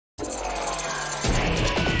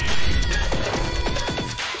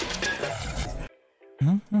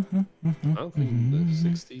I don't think in the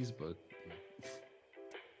 60s, but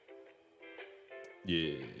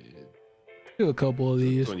yeah. Do a couple of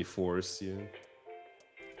these. 24s, yeah.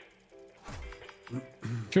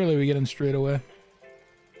 Surely we get him straight away.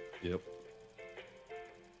 Yep.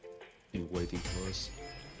 Been waiting for us.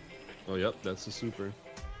 Oh, yep, that's a super.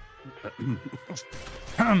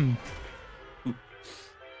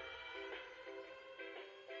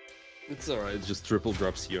 It's alright, it's just triple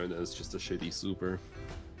drops here and then it's just a shitty super.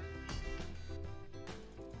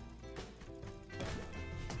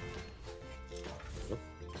 Oh.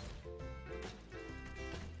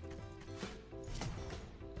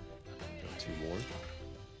 Got two more.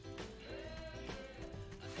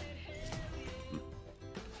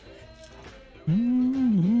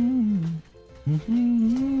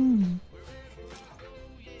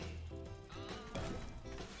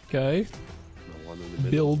 Okay. One in the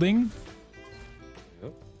middle. Building.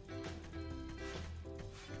 Yep.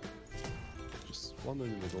 Just one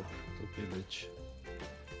in the middle. Okay, bitch.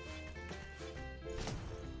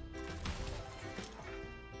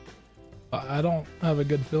 I don't have a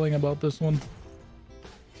good feeling about this one.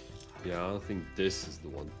 Yeah, I don't think this is the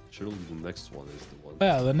one. Surely the next one is the one.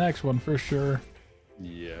 Yeah, the next one for sure.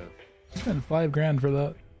 Yeah. Spent $5 grand for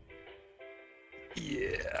that.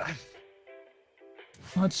 Yeah.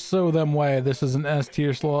 Let's show them why this is an S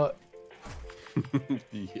tier slot.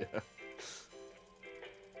 Yeah.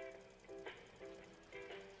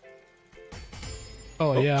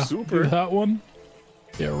 Oh yeah, super. That one.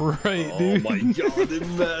 Yeah, right, dude. Oh my god,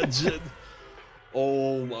 imagine.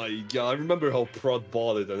 Oh my god, I remember how Prod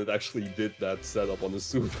bought it and it actually did that setup on the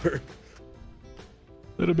super.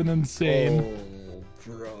 Would have been insane. Oh,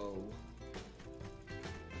 bro.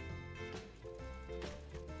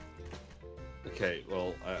 Okay,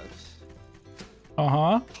 well,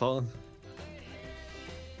 Uh-huh. Huh?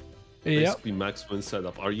 Yep. Basically max win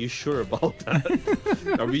setup. Are you sure about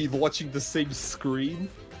that? Are we watching the same screen?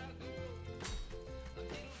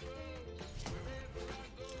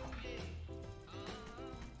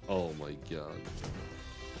 Oh my god.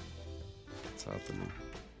 What's happening?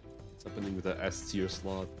 What's happening with the S tier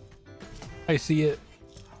slot? I see it.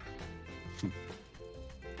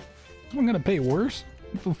 I'm gonna pay worse?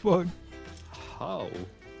 What the fuck? How?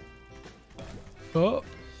 Oh.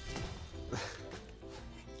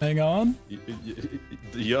 Hang on.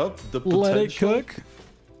 Yup, the potential. Let it cook.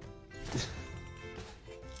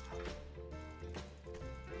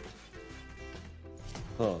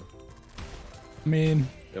 Huh. I mean...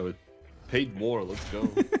 Yeah, it paid more, let's go.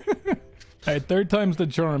 Alright, third time's the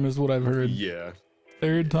charm is what I've heard. Yeah.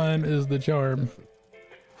 Third time is the charm.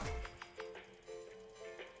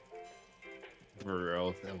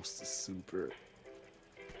 Bro, that was the super.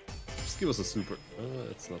 Just give us a super.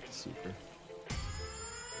 It's not the super.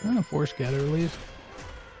 Force scatter at least.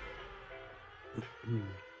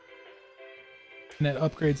 And it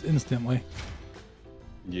upgrades instantly.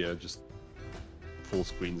 Yeah, just full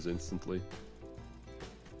screens instantly.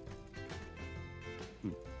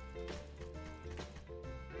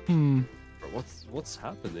 Hmm. Bro, what's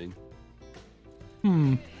happening?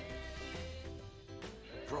 Hmm.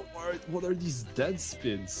 Bro, what are these dead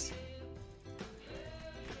spins?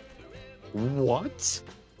 What?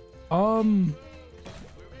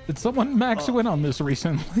 Did someone max win on this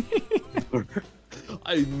recently?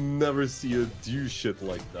 I never see a do shit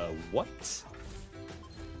like that. What?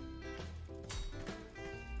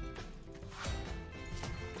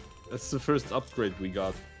 That's the first upgrade we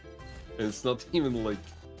got. And it's not even like...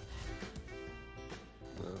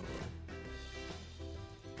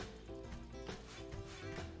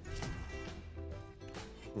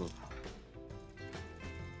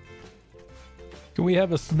 Can we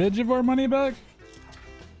have a smidge of our money back?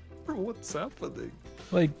 Bro, what's happening?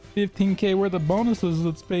 Like 15k worth of bonuses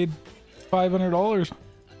that's paid $500.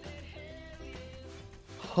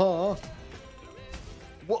 Huh?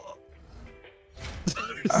 What?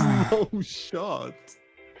 There's no shot.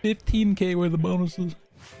 15k worth of bonuses.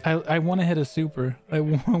 I want to hit a super. I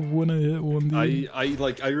want to hit one. Dude.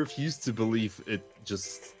 I refuse to believe it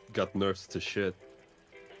just got nerfed to shit.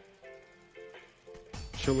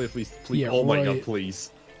 Surely at least please. Yeah, oh my right. god,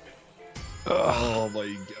 please. Oh my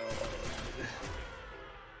god.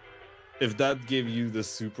 If that gave you the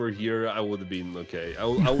super here, I would have been okay. I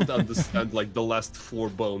would understand like the last 4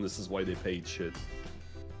 bonuses why they paid shit.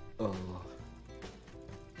 Oh.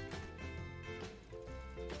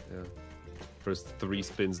 Yeah. First 3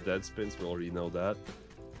 spins, dead spins. We already know that.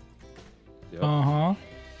 Yep. Uh-huh.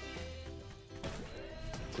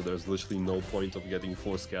 So there's literally no point of getting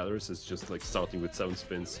 4 scatters. It's just like starting with 7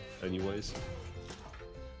 spins anyways.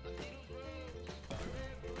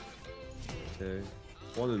 Okay.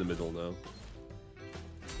 One in the middle now.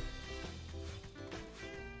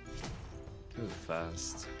 Good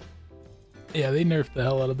fast. Yeah, they nerfed the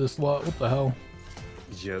hell out of this lot. What the hell?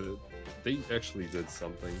 Yeah, they actually did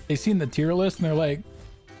something. They seen the tier list and they're like,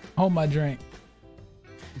 hold my drink.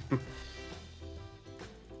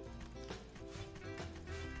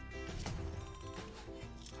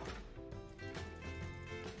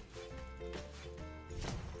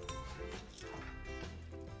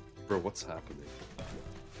 Bro, what's happening?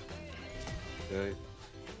 Okay.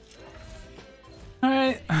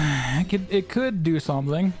 Alright, it could do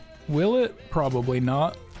something. Will it? Probably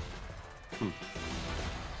not.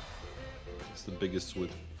 It's the biggest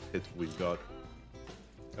hit we've got.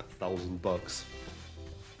 $1,000.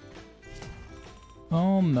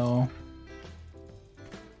 Oh no.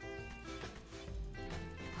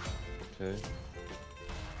 Okay.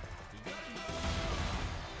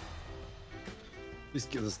 Please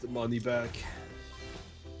give us the money back.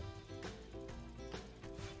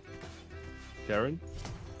 Karen?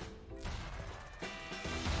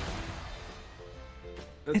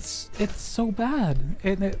 It's so bad.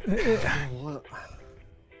 What?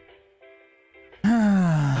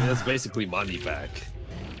 I mean, that's basically money back.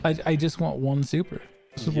 I just want one super.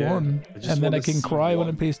 Just Yeah, one. I just And then wanna I can see cry when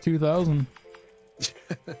one. it pays 2,000.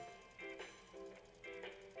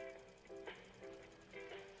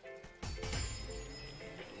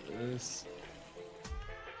 This.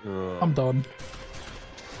 I'm done.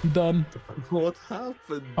 I'm done. What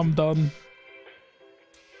happened? I'm done.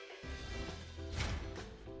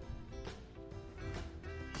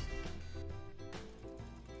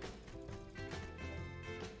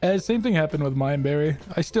 Same thing happened with Mineberry.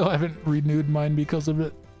 I still haven't renewed mine because of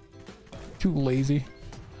it. Too lazy.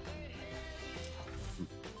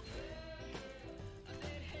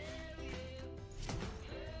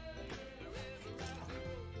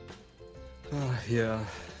 Yeah.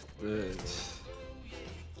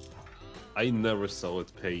 I never saw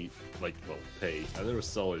it pay, pay. I never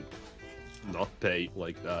saw it not pay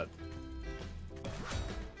like that.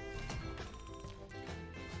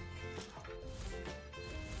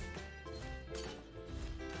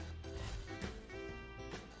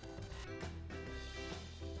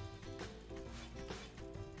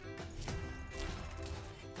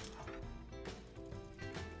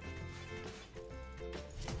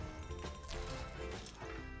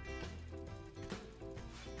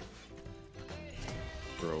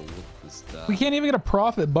 Bro, what is that? We can't even get a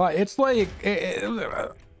profit, but it's like... It's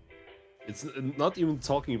not even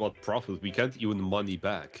talking about profit. We can't even money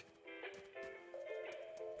back.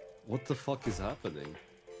 What the fuck is happening?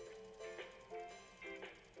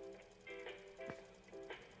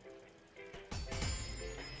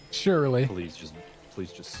 Surely. Please just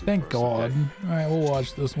super Thank us, God. okay? Alright, we'll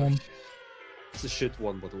watch this one. It's a shit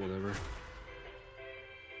one, but whatever.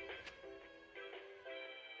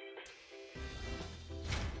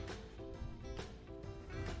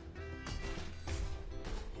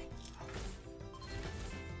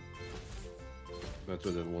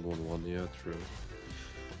 Better than 111, yeah, true.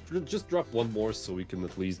 Just drop one more so we can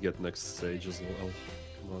at least get next stage as well.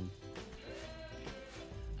 Come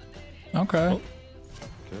on. Okay. Oh.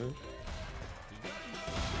 Okay.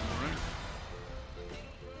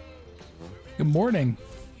 Good morning.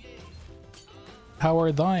 How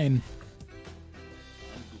are thine?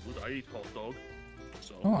 I'm good. I eat hot dog.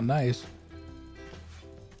 So Oh, nice.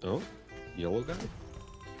 Oh? Yellow guy?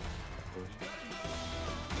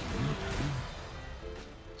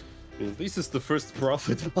 I mean, at least it's the first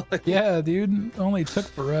profit line. Yeah, dude. Only took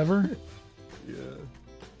forever. Yeah.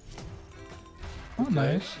 Oh, Okay,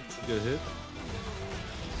 nice. It's a good hit.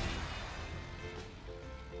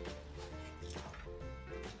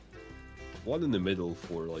 One in the middle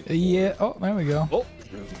for like. Yeah. Oh, there we go. Oh.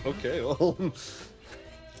 Okay. Well.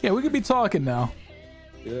 Yeah, we could be talking now.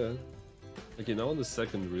 Yeah. Okay, now on the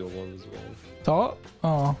second real one as well. Talk?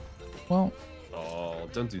 Oh. Well. Oh,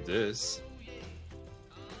 don't do this.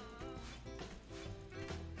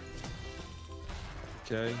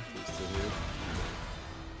 Okay, he's still here.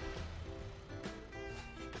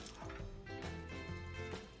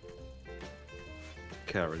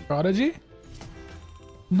 Karen. Prodigy?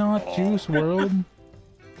 Not Oh. Juice World.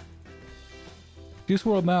 Juice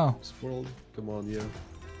World now. World, come on, yeah.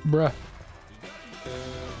 Bruh.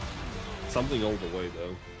 Something all the way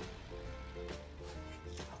though.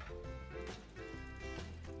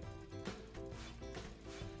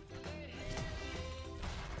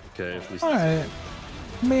 Okay, at least. Alright.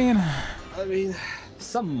 Man, I mean,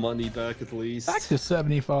 some money back at least. back to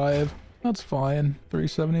 75. That's fine.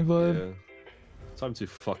 375. Yeah. Time to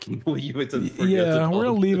fucking leave it and forget Yeah, about we're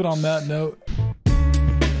gonna it. leave it on that note.